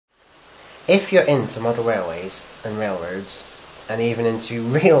If you're into model railways and railroads, and even into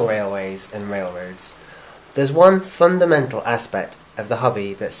real railways and railroads, there's one fundamental aspect of the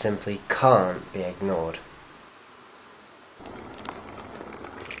hobby that simply can't be ignored.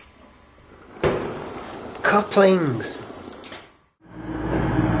 Couplings!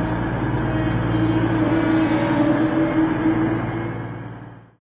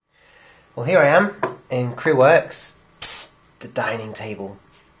 Well, here I am in Crew Works, the dining table.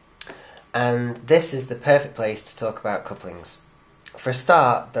 And this is the perfect place to talk about couplings. For a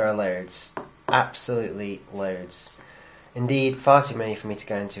start, there are loads. Absolutely loads. Indeed, far too many for me to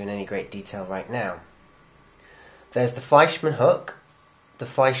go into in any great detail right now. There's the Fleischmann hook, the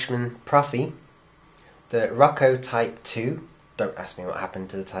Fleischmann Profi, the Rocco Type 2, don't ask me what happened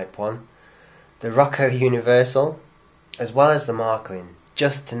to the Type 1, the Rocco Universal, as well as the Marklin,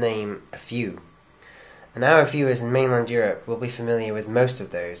 just to name a few. And our viewers in mainland Europe will be familiar with most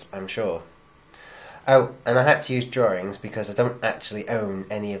of those, I'm sure. Oh, and I had to use drawings because I don't actually own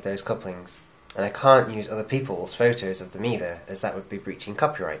any of those couplings, and I can't use other people's photos of them either, as that would be breaching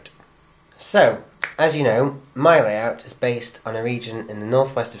copyright. So, as you know, my layout is based on a region in the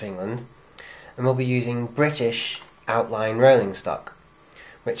northwest of England, and we'll be using British outline rolling stock,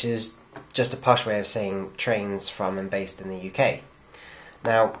 which is just a posh way of saying trains from and based in the UK.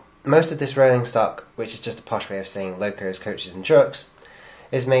 Now, most of this rolling stock, which is just a posh way of saying locos, coaches and trucks,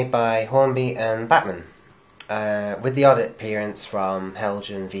 is made by Hornby and Batman, with the odd appearance from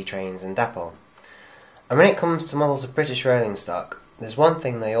Helgen, V-Trains and Dapol. And when it comes to models of British rolling stock, there's one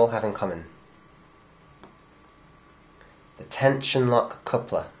thing they all have in common. The tension lock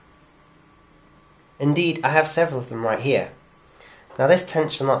coupler. Indeed, I have several of them right here. Now this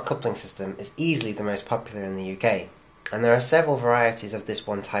tension lock coupling system is easily the most popular in the UK, and there are several varieties of this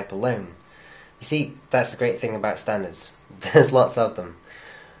one type alone. You see, that's the great thing about standards. There's lots of them.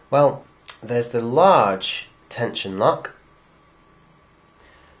 Well, there's the large tension lock,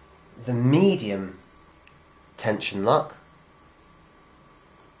 the medium tension lock,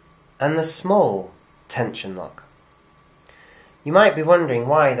 and the small tension lock. You might be wondering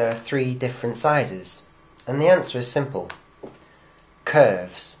why there are 3 different sizes, and the answer is simple.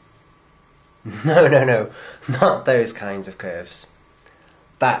 Curves. No, not those kinds of curves.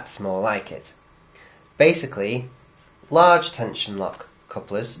 That's more like it. Basically, large tension lock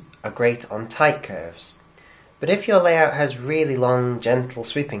couplers are great on tight curves, but if your layout has really long, gentle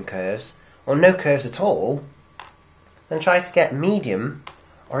sweeping curves, or no curves at all, then try to get medium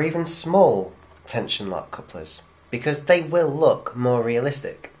or even small tension lock couplers, because they will look more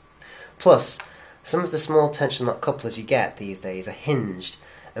realistic. Plus, some of the small tension lock couplers you get these days are hinged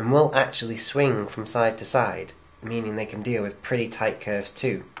and will actually swing from side to side, meaning they can deal with pretty tight curves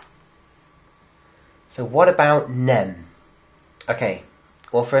too. So what about NEM? Okay,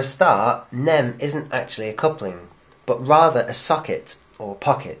 well for a start, NEM isn't actually a coupling, but rather a socket or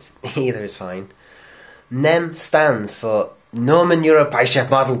pocket, either is fine. NEM stands for Norman Europäische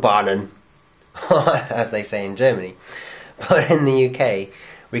Modelbahnen, as they say in Germany, but in the UK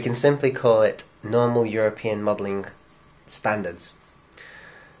we can simply call it Normal European Modelling Standards.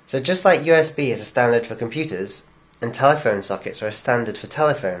 So just like USB is a standard for computers, and telephone sockets are a standard for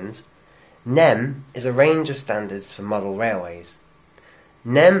telephones, NEM is a range of standards for model railways.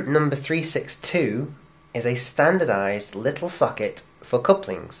 NEM number 362 is a standardised little socket for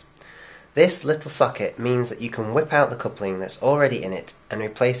couplings. This little socket means that you can whip out the coupling that's already in it and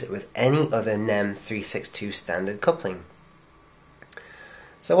replace it with any other NEM 362 standard coupling.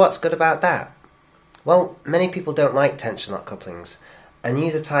 So what's good about that? Well, many people don't like tension lock couplings and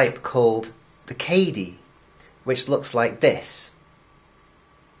use a type called the Kadee, which looks like this.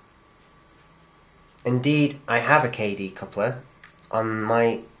 Indeed, I have a Kadee coupler on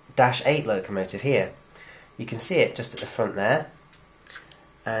my -8 locomotive here. You can see it just at the front there,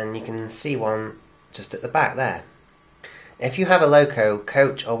 and you can see one just at the back there. If you have a loco,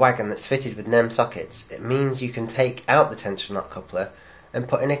 coach or wagon that's fitted with NEM sockets, it means you can take out the tension lock coupler and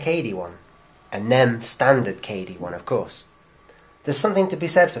put in a Kadee one. A NEM standard Kadee one, of course. There's something to be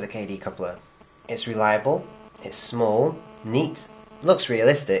said for the Kadee coupler. It's reliable, it's small, neat, looks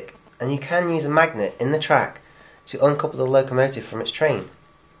realistic, and you can use a magnet in the track to uncouple the locomotive from its train,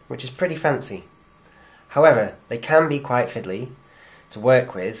 which is pretty fancy. However, they can be quite fiddly to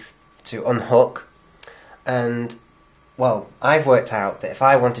work with, to unhook, and, well, I've worked out that if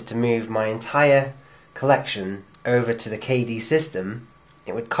I wanted to move my entire collection over to the Kadee system,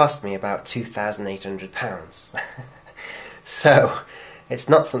 it would cost me about £2,800. So, it's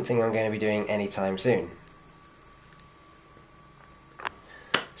not something I'm going to be doing anytime soon.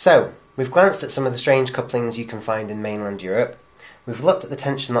 So, we've glanced at some of the strange couplings you can find in mainland Europe. We've looked at the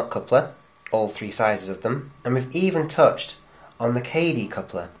tension lock coupler, all three sizes of them, and we've even touched on the Kadee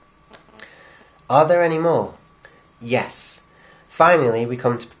coupler. Are there any more? Yes. Finally, we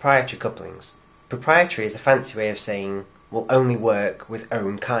come to proprietary couplings. Proprietary is a fancy way of saying will only work with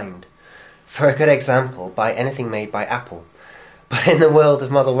own kind. For a good example, buy anything made by Apple. But in the world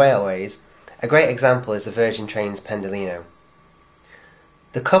of model railways, a great example is the Virgin Trains Pendolino.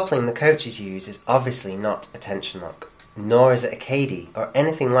 The coupling the coaches use is obviously not a tension lock, nor is it a Kadee or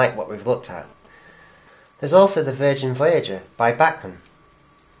anything like what we've looked at. There's also the Virgin Voyager by Bachmann,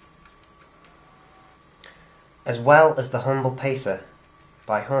 as well as the Humble Pacer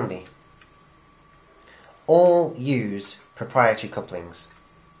by Hornby. All use proprietary couplings.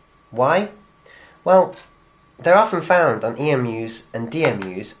 Why? Well, they're often found on EMUs and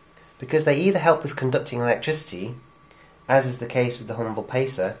DMUs because they either help with conducting electricity, as is the case with the Humble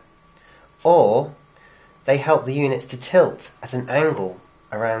Pacer, or they help the units to tilt at an angle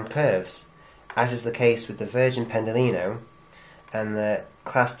around curves, as is the case with the Virgin Pendolino and the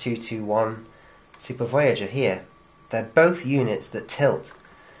Class 221 Super Voyager here. They're both units that tilt,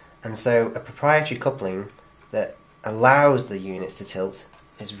 and so a proprietary coupling that allows the units to tilt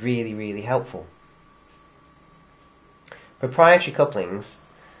is really, really helpful. Proprietary couplings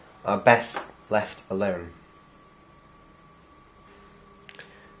are best left alone.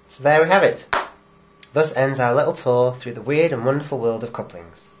 So there we have it. Thus ends our little tour through the weird and wonderful world of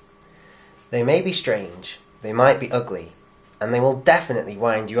couplings. They may be strange, they might be ugly, and they will definitely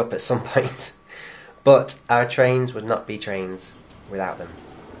wind you up at some point, but our trains would not be trains without them.